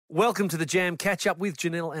Welcome to the Jam Catch-Up with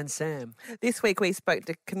Janelle and Sam. This week we spoke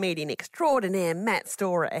to comedian extraordinaire Matt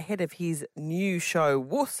Storer ahead of his new show,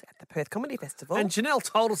 Wuss, at the Perth Comedy Festival. And Janelle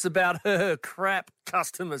told us about her crap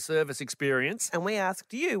customer service experience. And we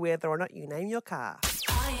asked you whether or not you name your car.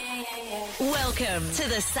 Welcome to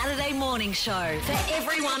the Saturday morning show for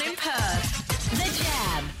everyone in Perth. The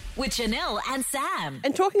Jam with Janelle and Sam.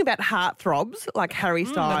 And talking about heartthrobs like Harry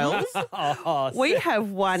Styles, we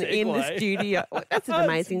have one in the studio. That's an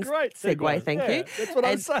amazing great segue, thank you. That's what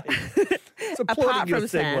I'm saying. It's applauding your segue,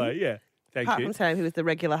 Sam, yeah. Thank apart you. from Sam, who is the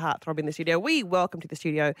regular heartthrob in the studio, we welcome to the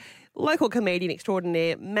studio local comedian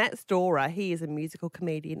extraordinaire Matt Storer. He is a musical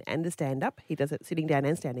comedian and a stand-up. He does it sitting down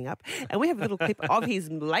and standing up. And we have a little clip of his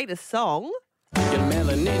latest song. Your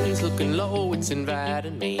melanin's looking low, it's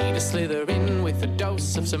inviting me to slither in with a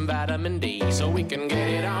dose of some vitamin D so we can get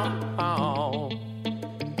it on.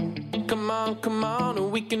 Come on, and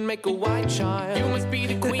we can make a white child. You must be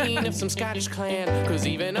the queen of some Scottish clan, cause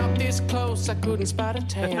even up this close I couldn't spot a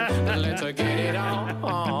tan. Now let's get it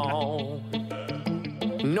on.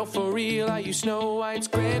 No, for real, are you Snow White's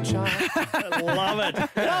grandchild? Love it.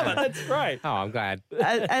 Love it. That's great. Oh, I'm glad.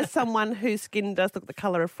 As someone whose skin does look the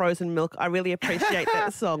colour of frozen milk, I really appreciate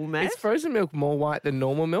that song, Matt. Is frozen milk more white than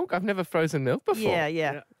normal milk? I've never frozen milk before.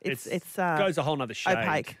 Yeah. It's goes a whole nother shade.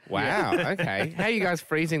 opaque. Wow, okay. How are you guys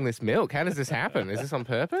freezing this milk? How does this happen? Is this on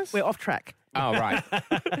purpose? We're off track. Oh, right.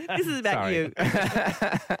 This is about Sorry. you.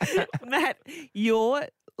 Matt, your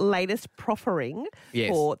latest proffering Yes.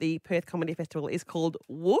 for the Perth Comedy Festival is called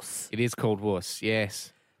Wuss. It is called wuss,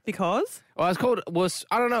 yes. Because? Well, it's called wuss.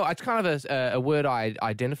 I don't know. It's kind of a word I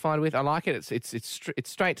identified with. I like it. It's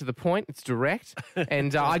straight to the point. It's direct,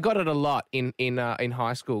 and I got it a lot in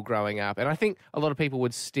high school growing up. And I think a lot of people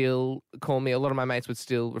would still call me. A lot of my mates would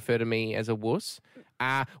still refer to me as a wuss,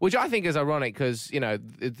 which I think is ironic because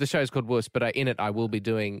the show's called Wuss, but in it I will be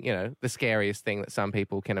doing the scariest thing that some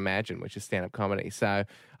people can imagine, which is stand-up comedy. So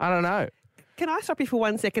I don't know. Can I stop you for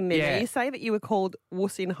 1 second there? Yeah. You say that you were called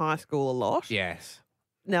Wuss in high school a lot. Yes.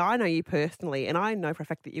 Now, I know you personally, and I know for a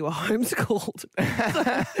fact that you were homeschooled.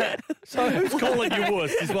 So who's calling you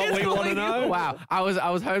wuss is what we want to know. Wow, I was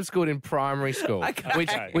homeschooled in primary school,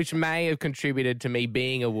 which may have contributed to me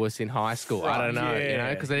being a wuss in high school. I don't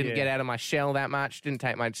know, because I didn't get out of my shell that much, didn't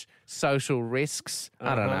take much social risks.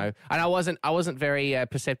 I don't know, and I wasn't very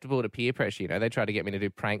perceptible to peer pressure. They tried to get me to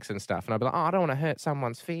do pranks and stuff, and I'd be like, I don't want to hurt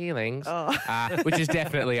someone's feelings, which is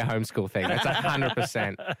definitely a homeschool thing. That's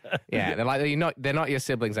 100%. Yeah, they're like they're not your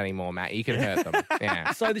siblings anymore, Matt. You can hurt them.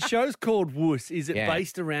 Yeah. So the show's called Wuss. Is it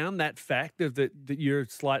based around that fact of that you're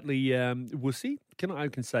slightly wussy? I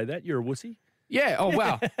can say that you're a wussy. Yeah. Oh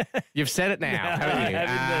well, you've said it now, haven't you? I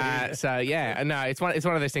have indeed. So yeah, no, it's one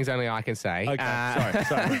of those things only I can say. Okay,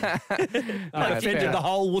 sorry. I offended the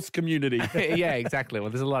whole wuss community. Yeah, exactly. Well,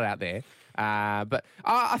 there's a lot out there. But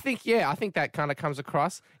I think that kind of comes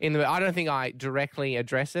across I don't think I directly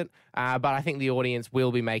address it, but I think the audience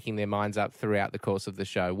will be making their minds up throughout the course of the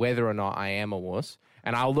show, whether or not I am a wuss.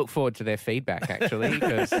 And I'll look forward to their feedback, actually,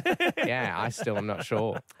 because, I still am not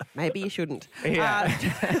sure. Maybe you shouldn't.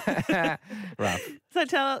 Yeah. Rough. So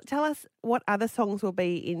tell us what other songs will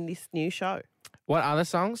be in this new show. What other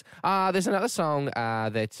songs? There's another song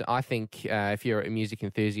that I think if you're a music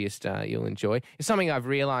enthusiast, you'll enjoy. It's something I've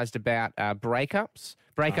realised about breakups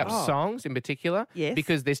songs in particular. Yes.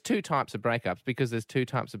 Because there's two types of breakups, because there's two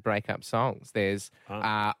types of breakup songs. There's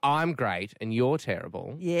I'm great and you're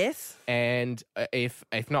terrible. Yes. And if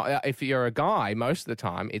you're a guy, most of the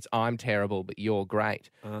time, it's I'm terrible but you're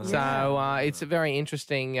great. So it's very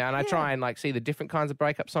interesting, and I try and see the different kinds of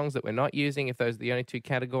breakup songs that we're not using, if those are the only two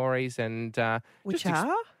categories. And Which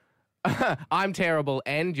are? I'm terrible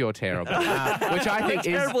and you're terrible, which I think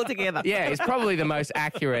is terrible together. Yeah, it's probably the most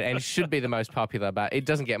accurate and should be the most popular, but it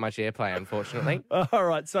doesn't get much airplay, unfortunately. All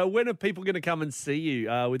right. So when are people going to come and see you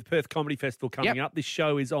with Perth Comedy Festival coming up? This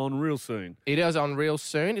show is on real soon. It is on real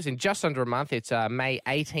soon. It's in just under a month. It's May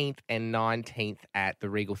 18th and 19th at the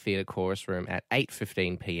Regal Theatre Chorus Room at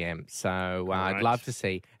 8:15 p.m. So I'd love to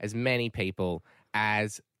see as many people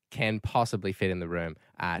as can possibly fit in the room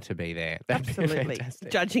to be there. That'd Absolutely. be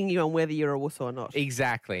fantastic. Judging you on whether you're a wuss or not.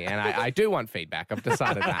 Exactly. And I do want feedback. I've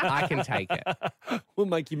decided that. I can take it. We'll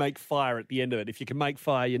make you make fire at the end of it. If you can make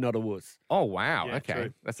fire, you're not a wuss. Oh, wow. Yeah, okay.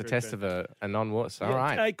 true. That's a True, test true. of a non-wuss. All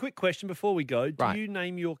right. Hey, quick question before we go. Do Right. you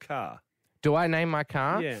name your car? Do I name my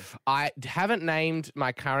car? Yeah. I haven't named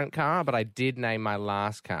my current car, but I did name my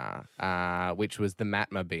last car, which was the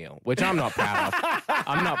Matmobile, which I'm not proud of.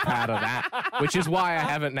 I'm not proud of that, which is why I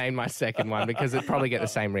haven't named my second one, because it'd probably get the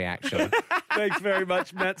same reaction. Thanks very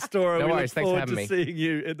much, Matt Storer. No we worries. look Thanks for forward having to me. seeing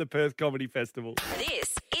you at the Perth Comedy Festival.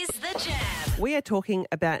 This is The Jam We are talking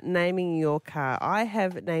about naming your car. I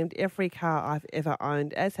have named every car I've ever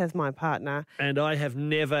owned, as has my partner. And I have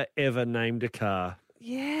never, ever named a car.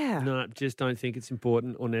 Yeah. No, just don't think it's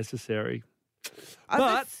important or necessary. But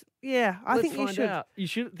I let's think you find should. out. You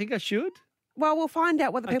should think I should? Well, we'll find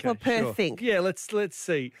out what the people of Perth sure. think. Yeah, let's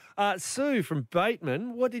see. Sue from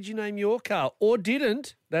Bateman, what did you name your car? Or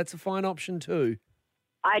didn't? That's a fine option too.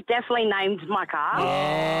 I definitely named my car.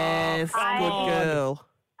 Yes, good girl.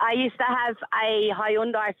 I used to have a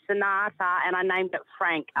Hyundai Sonata and I named it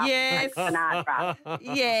Frank. Yes. Frank Sinatra.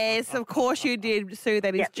 Yes, of course you did, Sue.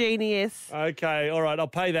 That is genius. Okay, all right. I'll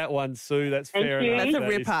pay that one, Sue. That's fair you. enough. That's a That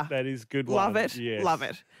is- ripper. that is good Love one. it. Yes. Love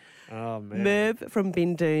it. Oh, man. Merv from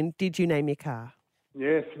Bindoon, did you name your car?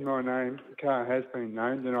 Yes, my car has been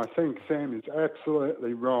named, and I think Sam is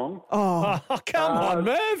absolutely wrong. Oh, Oh, come on,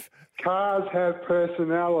 Merv. Cars have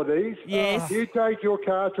personalities. Yes. You take your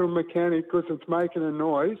car to a mechanic because it's making a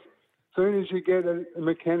noise. As soon as you get a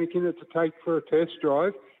mechanic in it to take for a test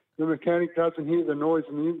drive, the mechanic doesn't hear the noise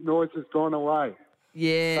and the noise has gone away.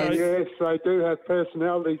 yes. So, yes, they do have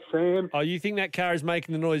personalities, Sam. Oh, you think that car is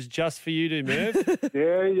making the noise just for you to, Merv?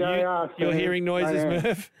 Yeah, You- are. You're Sam. hearing noises, They are.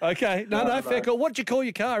 Merv? Okay. No, fair call. What'd you call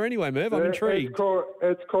your car anyway, Merv? I'm intrigued.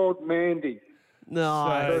 It's called Mandy.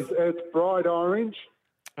 Nice. It's bright orange.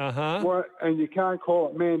 Uh-huh. And you can't call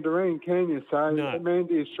it mandarin, can you? So No.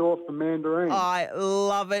 Mandy is short for mandarin. I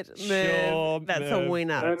love it, Merv. Sure, That's Merv. a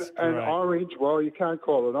winner. and great. orange, well, you can't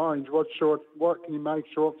call it orange. What can you make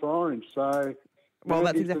short for orange? So Well,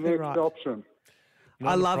 that's Mandy's exactly the next right. option.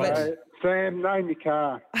 I love it. So, Sam, name your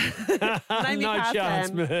car. Name your No car, chance,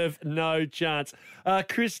 Sam. Merv. No chance.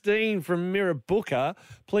 Christine from Mirrabooka,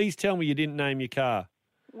 please tell me you didn't name your car.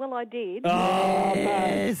 Well, I did. Oh,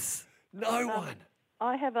 Yes. no one.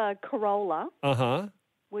 I have a Corolla, Uh-huh.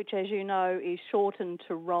 which, as you know, is shortened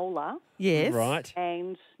to roller. Yes. Right.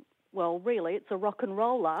 And, well, really, it's a rock and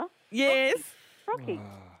roller. Yes. Rocky.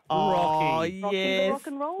 Oh, Rocky. Rocky the yes. rock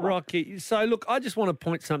and roller. Rocky. So, look, I just want to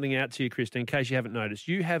point something out to you, Christine, in case you haven't noticed.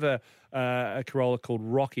 You have a Corolla called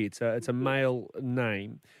Rocky. It's a male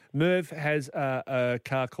name. Merv has a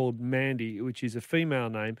car called Mandy, which is a female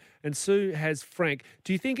name, and Sue has Frank.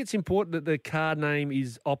 Do you think it's important that the car name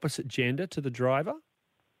is opposite gender to the driver?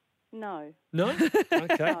 No. No?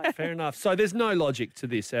 Okay, fair enough. So there's no logic to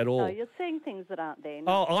this at all. No, you're seeing things that aren't there.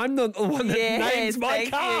 Oh, I'm the one that Yes, names my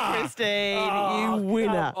thank car. you, Christine. Oh, You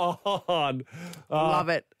winner. Come on. Love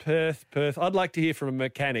it. Perth. I'd like to hear from a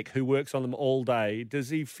mechanic who works on them all day. Does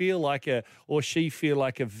he feel like or she feel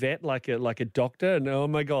like a vet, like a doctor? And oh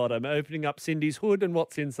my God, I'm opening up Cindy's hood and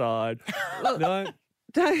what's inside? No.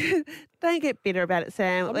 Don't get bitter about it,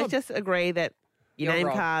 Sam. Let's not- just agree that you You're name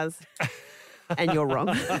wrong. cars and you're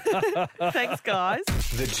wrong. Thanks, guys.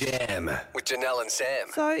 The Jam with Janelle and Sam.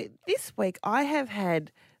 So this week I have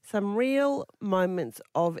had some real moments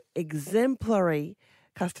of exemplary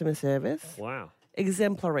customer service. Wow.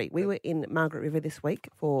 Exemplary. We were in Margaret River this week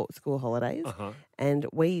for school holidays and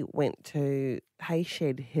we went to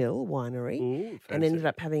Hayshed Hill Winery Ooh, and fancy. ended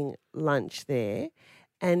up having lunch there.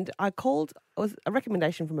 And I called, it was a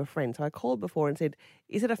recommendation from a friend. So I called before and said,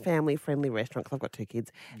 is it a family-friendly restaurant? Because I've got 2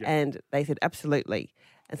 kids. And they said, absolutely.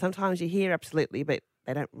 And sometimes you hear absolutely, but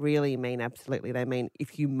they don't really mean absolutely. They mean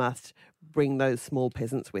if you must bring those small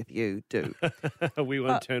peasants with you, do. We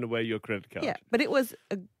won't turn away your credit card. Yeah, but it was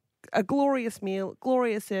a glorious meal,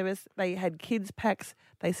 glorious service. They had kids packs.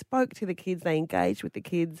 They spoke to the kids. They engaged with the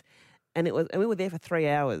kids. And we were there for 3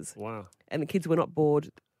 hours. Wow. And the kids were not bored.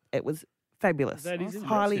 It was fabulous. That is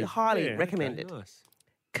highly, impressive. highly Yeah, recommended. Okay, nice.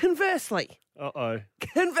 Conversely, Uh-oh.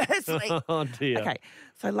 conversely. Oh, dear. Okay,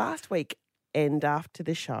 so last week and after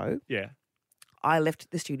the show, Yeah. I left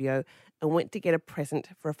the studio and went to get a present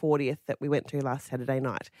for a 40th that we went to last Saturday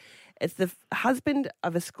night. It's the husband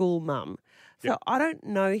of a school mum. So I don't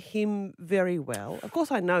know him very well. Of course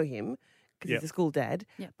I know him because Yep. he's a school dad,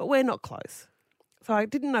 but we're not close. So I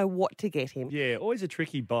didn't know what to get him. Yeah, always a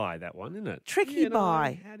tricky buy, that one, isn't it? Tricky You know,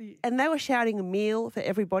 buy. how do you... And they were shouting a meal for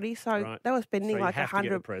everybody. So Right. they were spending So you like have to get a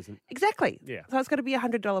 100. present. Exactly. Yeah. So it's got to be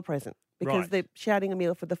 $100 present because Right. they're shouting a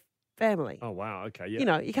meal for the family. Oh, wow. Okay, yeah. You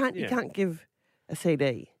know, you can't give a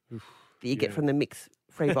CD that you get yeah. from the Mix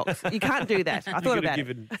free box. You can't do that. I You thought could have about it.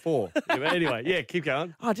 given 4. Yeah, but anyway, yeah, keep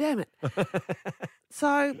going. Oh, damn it.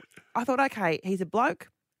 So I thought, okay, he's a bloke.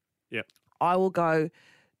 Yep. I will go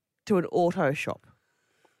to an auto shop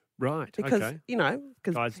Right, because, okay. you know,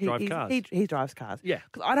 because Guys drive cars. he drives cars. Yeah.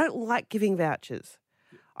 Because I don't like giving vouchers.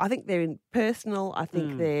 I think they're impersonal. I Hmm.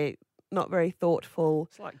 think they're not very thoughtful.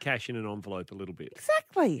 It's like cash in an envelope a little bit.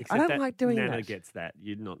 Exactly. Except I don't that like doing Nana that. gets that.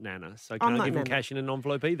 You're not Nana. So I'm can't not give them Nana. cash in an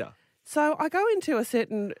envelope either. So I go into a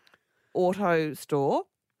certain auto store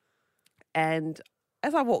And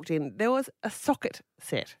as I walked in, there was a socket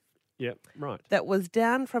set Yep, right. that was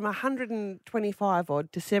down from $125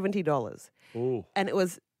 odd to $70. Ooh. And it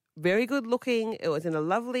was very good looking. It was in a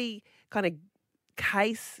lovely kind of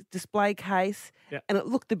display case, Yep. and it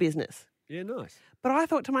looked the business. Yeah, nice. But I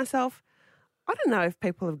thought to myself, I don't know if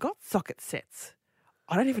people have got socket sets.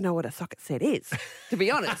 I don't even know what a socket set is, to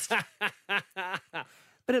be honest.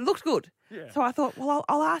 But it looked good. Yeah. So I thought, well,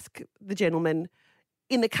 I'll ask the gentleman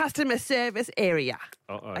in the customer service area.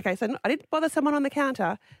 Uh-oh. Okay, so I didn't bother someone on the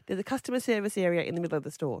counter. There's a customer service area in the middle of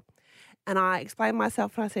the store. And I explained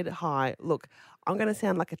myself and I said, hi, look, I'm going to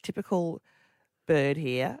sound like a typical bird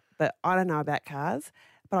here, but I don't know about cars,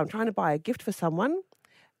 but I'm trying to buy a gift for someone,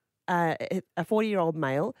 a 40-year-old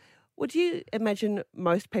male. Would you imagine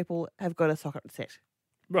most people have got a socket set?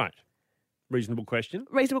 Right. Reasonable question.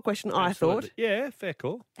 Reasonable question, Absolutely. I thought. Yeah, fair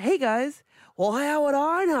call. He goes, well, how would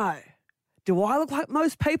I know? Do I look like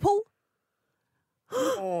most people?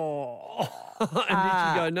 Oh. And did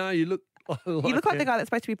you go, no, you look You look like the guy that's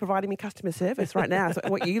supposed to be providing me customer service right now. So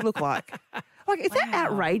what you look like. Like, is that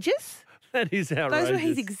outrageous? That is outrageous. Those were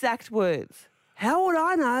his exact words. How would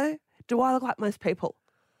I know? Do I look like most people?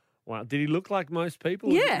 Wow. Did he look like most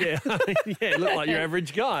people? Yeah. Yeah, he looked like your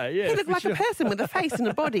average guy. Yeah, He looked for like sure. a person with a face and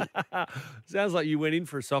a body. Sounds like you went in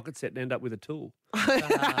for a socket set and end up with a tool.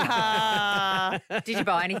 Did you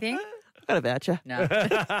buy anything? Got a voucher. No.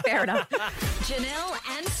 Fair enough. Janelle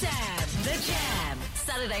and Sam, The Jam.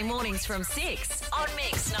 Saturday mornings from 6 on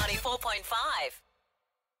Mix 94.5.